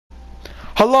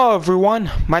Hello everyone,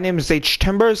 my name is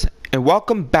HTimbers and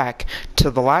welcome back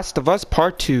to The Last of Us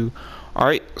Part 2.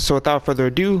 Alright, so without further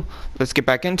ado, let's get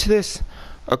back into this.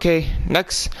 Okay,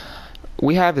 next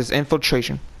we have is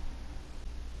infiltration.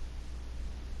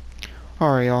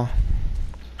 Alright y'all.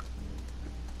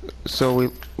 So we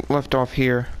left off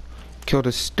here, killed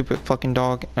a stupid fucking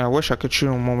dog, and I wish I could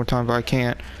shoot him one more time but I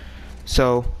can't.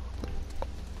 So,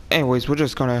 anyways, we're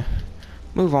just gonna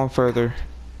move on further.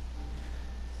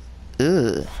 Ugh.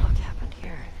 What the fuck happened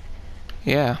here?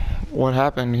 Yeah, what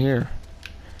happened here?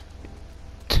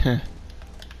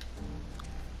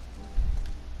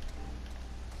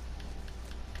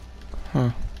 Huh.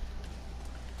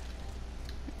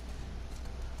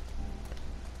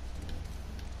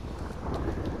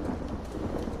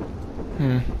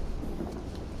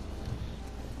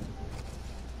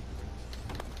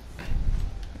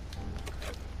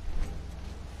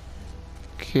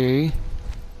 Okay.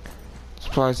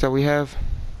 Supplies that we have.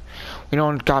 We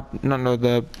don't got none of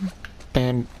the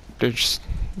bandage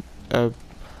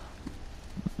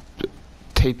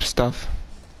tape stuff.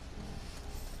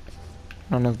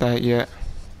 None of that yet.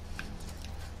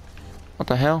 What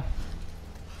the hell?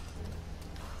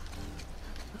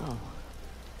 Oh.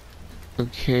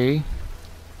 Okay.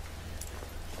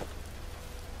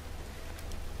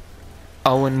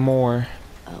 Owen Moore.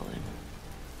 Owen.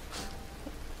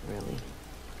 Really?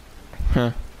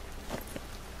 Huh.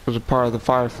 Was a part of the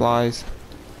Fireflies.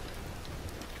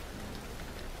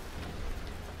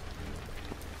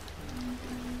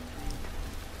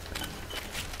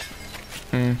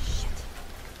 Shit.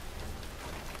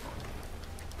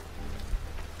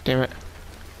 Damn it.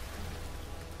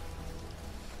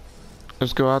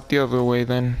 Let's go out the other way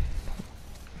then.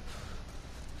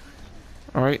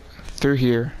 Alright, through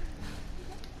here.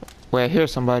 Wait, I hear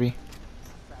somebody.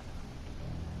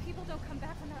 People don't come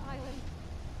back from that island.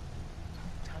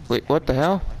 Wait, what the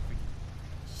hell?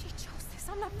 She chose this.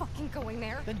 I'm not fucking going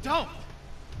there. Then don't!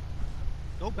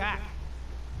 Go back.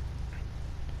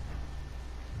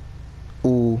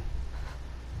 Ooh.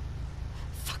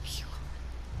 Fuck you.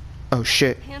 Oh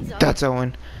shit. Hands up. That's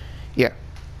Owen. Yeah.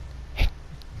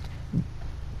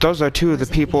 Those are two of the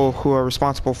people who are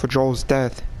responsible for Joel's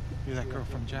death. You're that girl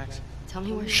from Jackson. Tell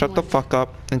me where she Shut the went. fuck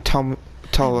up and tell me.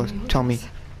 Tell me.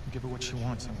 Give her what she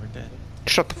wants and we're dead.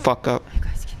 Shut the fuck up. You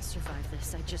guys can survive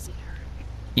this. I just need her.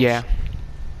 Yeah.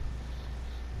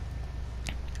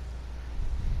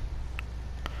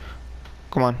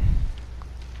 Come on.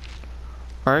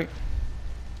 Alright.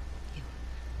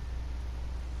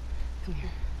 Come here.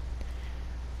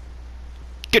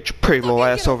 Get your pretty little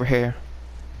ass over here.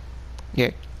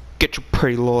 Yeah. Get your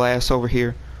pretty little ass over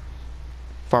here.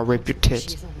 If I rape your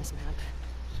tits. She's on this map.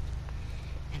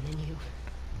 And then you.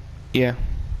 Yeah.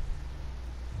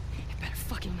 You better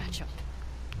fucking match up.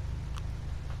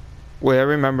 Wait, I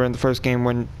remember in the first game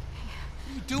when.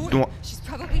 You do it? She's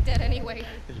probably dead anyway.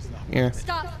 It is not. Yeah.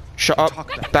 Stop. Shut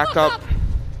up. Back up.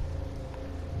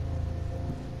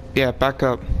 Yeah, back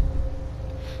up.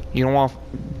 You don't want to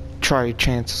try your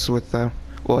chances with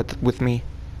with me.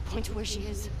 Point to where she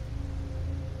is.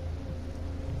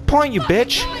 Point, you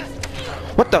bitch.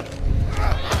 What the?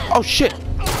 Oh shit.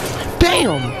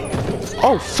 Damn.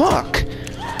 Oh fuck.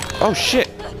 Oh shit.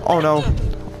 Oh no.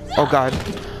 Oh god.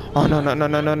 Oh no no no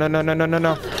no no no no no no no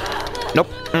no. Nope.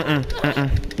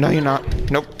 No, you're not.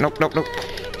 Nope. Nope. Nope. Nope.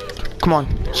 Come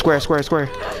on. Square. Square. Square.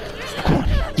 Come on.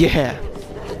 Yeah.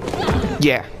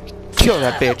 Yeah. Kill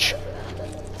that bitch.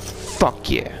 Fuck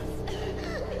yeah.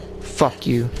 Fuck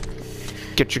you.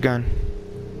 Get your gun.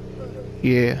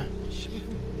 Yeah.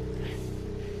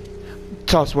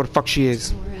 Tell us where the fuck she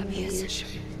is. Where Abby is.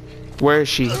 Where is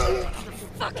she?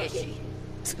 Fuck is she?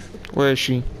 Where is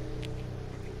she?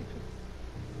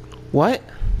 What?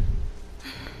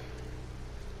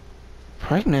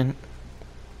 Pregnant?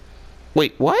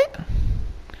 Wait, what?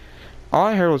 All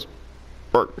I heard was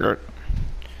burger.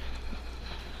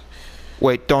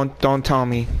 Wait, don't tell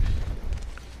me.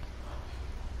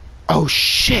 Oh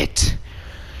shit!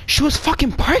 She was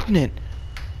fucking pregnant!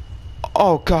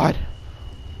 Oh god.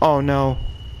 Oh no.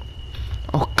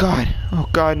 Oh god. Oh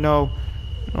god, no.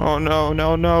 Oh no,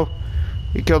 no, no.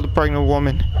 You killed a pregnant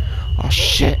woman. Oh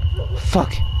shit.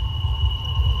 Fuck.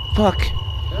 Fuck.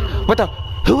 What the?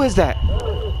 Who is that?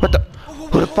 What the?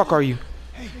 Who the fuck are you?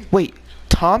 Wait,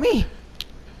 Tommy?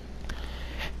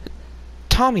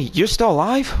 Tommy, you're still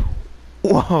alive?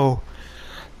 Whoa.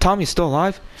 Tommy's still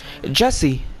alive?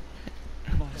 Jesse.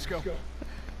 Come on, let's go.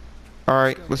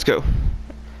 Alright, let's go.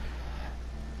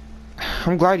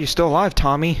 I'm glad you're still alive,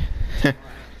 Tommy.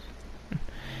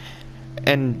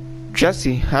 And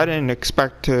Jesse, I didn't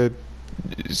expect to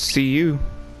see you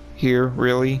here,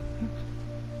 really.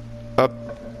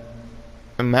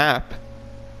 A map?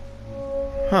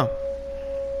 Huh.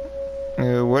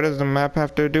 What does the map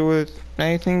have to do with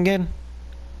anything again?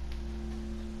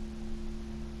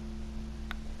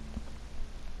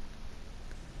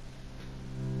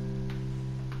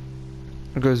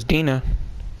 There goes Dina.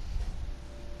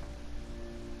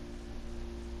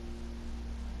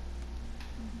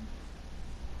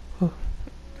 Oh.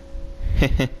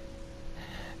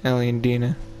 Ellie and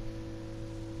Dina.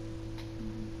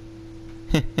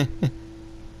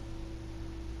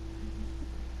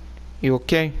 You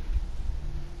okay?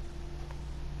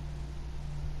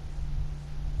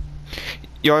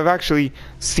 Yo, I've actually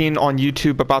seen on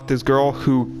YouTube about this girl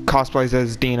who cosplays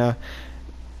as Dina,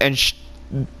 and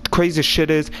crazy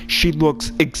shit is, she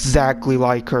looks exactly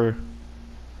like her.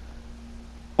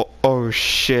 Oh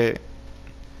shit.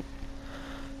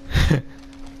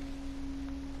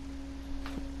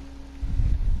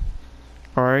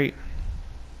 Alright.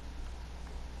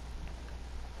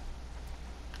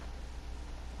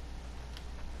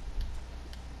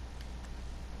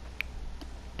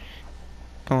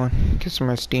 Go on, get some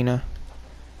rest, Dina.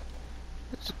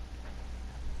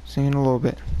 See you in a little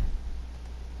bit.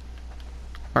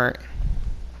 Alright.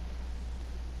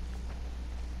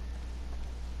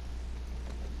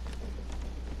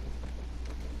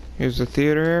 Here's the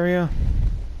theater area.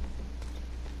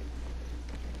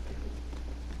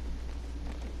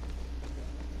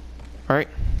 Alright.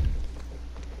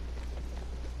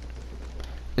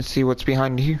 Let's see what's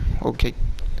behind here. Okay.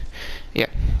 Yeah.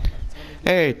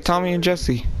 Hey, Tommy and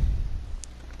Jesse.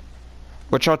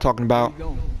 What y'all talking about?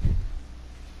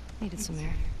 Needed some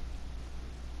air.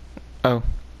 Oh. What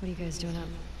are you guys doing up?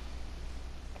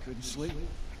 Couldn't sleep.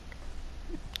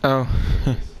 Oh.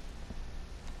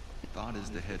 Thought is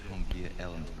to head home via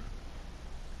Ellensburg.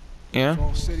 Yeah?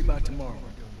 Fall City by tomorrow.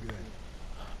 We're doing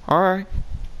good. Alright.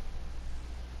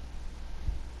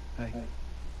 Hey,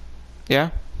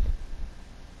 Yeah?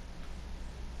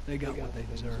 they got what they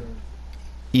deserve.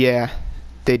 Yeah.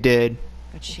 They did.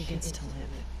 But she gets to live.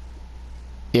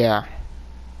 Yeah.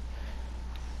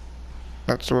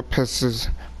 That's what pisses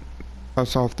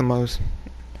us off the most.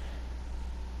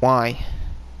 Why?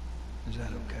 Is that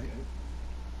okay?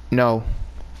 No.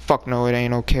 Fuck no, it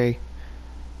ain't okay.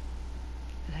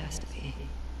 It has to be.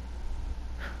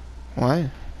 What?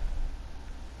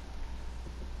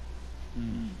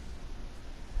 I'm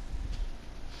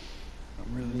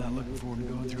really not looking forward to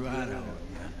going through Idaho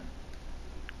again.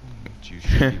 What you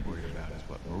should be worried about is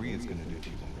what Maria's gonna do to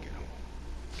you when we get home.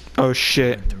 Oh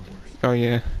shit. They're worse. Oh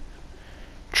yeah.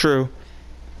 True.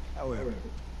 However,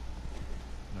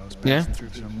 I was Yeah? passing through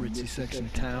some ritzy section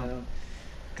of town.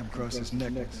 Come across this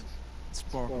necklace. It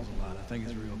sparkles a lot. I think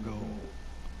it's real gold.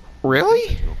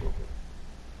 Really?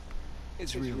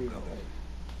 It's real gold.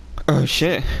 Oh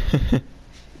shit.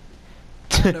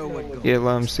 I know what gold Yeah,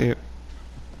 let him is. see it.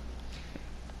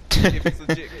 If it's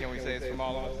legit, can we say it's from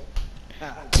all of us?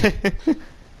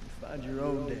 Find your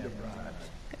own damn bride.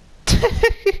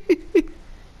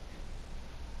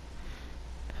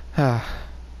 Ah.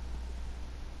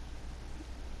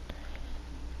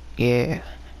 Yeah.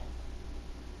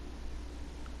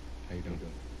 How you doing?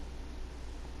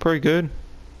 Pretty good.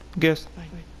 I guess. Fine.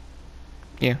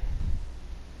 Yeah.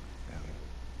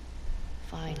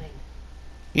 Fine.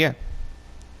 Yeah.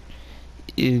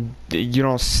 You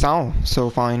don't sound so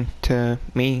fine to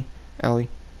me, Ellie.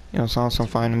 You don't sound so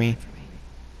fine to me. For me.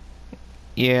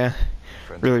 Yeah.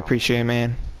 Friends Really are appreciate it,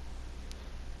 man.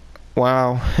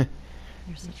 Wow.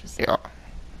 You're such a Yeah.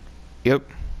 Yep.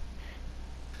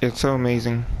 It's so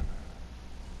amazing.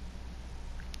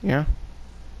 Yeah?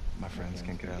 My friends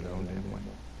can't get out of their own damn way.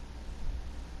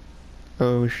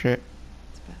 Oh shit.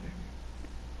 It's better.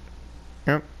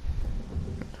 Yep.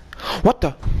 What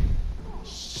the?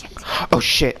 Oh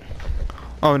shit.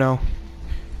 Oh no.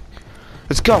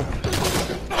 Let's go.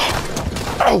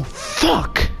 Oh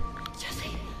fuck. Jesse!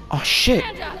 Oh shit.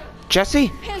 Hands up! Jesse?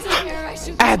 Hands in the air, I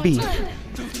shoot Abby. this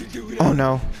one. Oh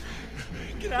no.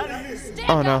 Stand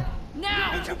Oh no. up!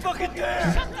 Now! Don't you fucking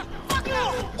dare! Shut the fuck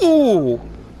up! Ooh.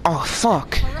 Oh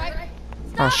fuck. Alright?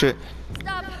 Oh Stop! shit.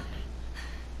 Stop!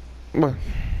 What?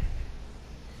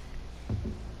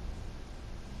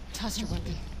 Toss your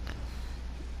weapon.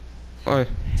 What?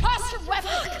 Toss your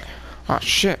weapon! Oh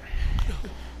shit.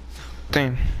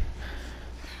 Damn.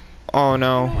 Oh I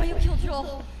know no. why you killed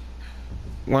Joel.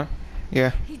 What?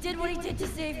 Yeah. He did what he did to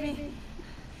save me.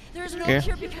 There is no Yeah.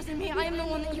 cure because of me. I am the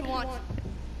one that you want.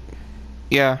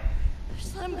 Yeah.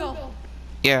 Just let him go.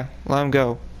 Yeah. Let him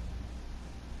go.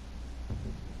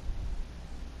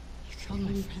 You killed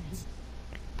my friends.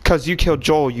 Cause you killed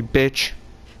Joel, you bitch.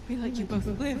 We let you both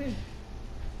live.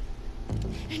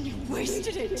 And you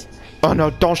wasted it. Oh no,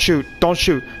 don't shoot. Don't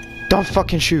shoot. Don't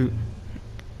fucking shoot.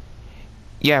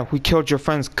 Yeah, we killed your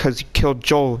friends because you killed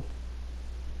Joel.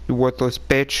 You worthless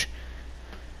bitch.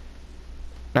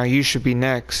 Now you should be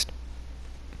next.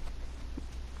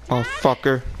 Oh,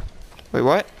 fucker. Wait,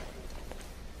 what?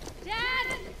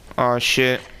 Dad! Oh,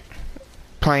 shit.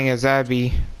 Playing as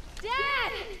Abby.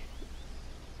 Dad!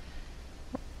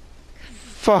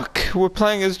 Fuck, we're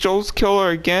playing as Joel's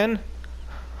killer again?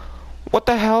 What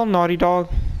the hell, Naughty Dog?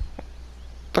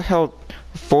 What the hell?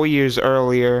 4 years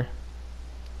earlier.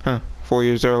 Huh, 4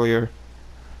 years earlier.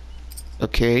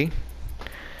 Okay.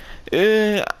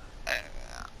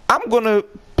 I'm gonna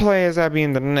play as Abby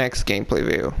in the next gameplay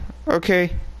video.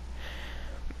 Okay?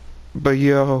 But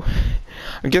yo,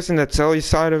 I'm guessing that's Ellie's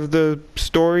side of the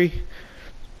story.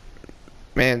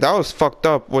 Man, that was fucked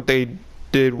up what they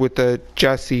did with the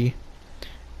Jesse.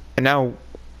 And now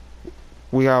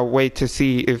we gotta wait to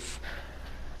see if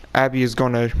Abby is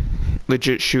gonna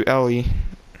legit shoot Ellie.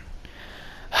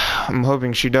 I'm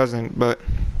hoping she doesn't, but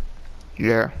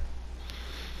yeah.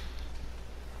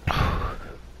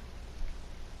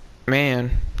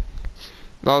 Man,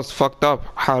 that was fucked up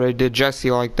how they did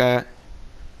Jesse like that.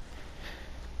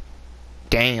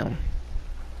 Damn.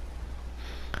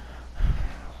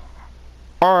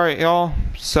 Alright, y'all.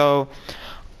 So,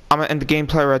 I'm gonna end the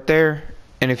gameplay right there.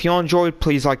 And if you enjoyed,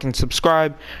 please like and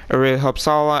subscribe. It really helps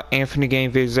out a lot. Infinite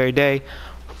game videos every day.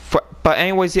 But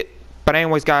anyways,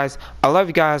 guys, I love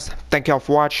you guys. Thank y'all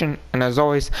for watching. And as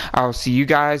always, I'll see you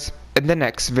guys in the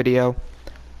next video.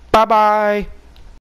 Bye-bye.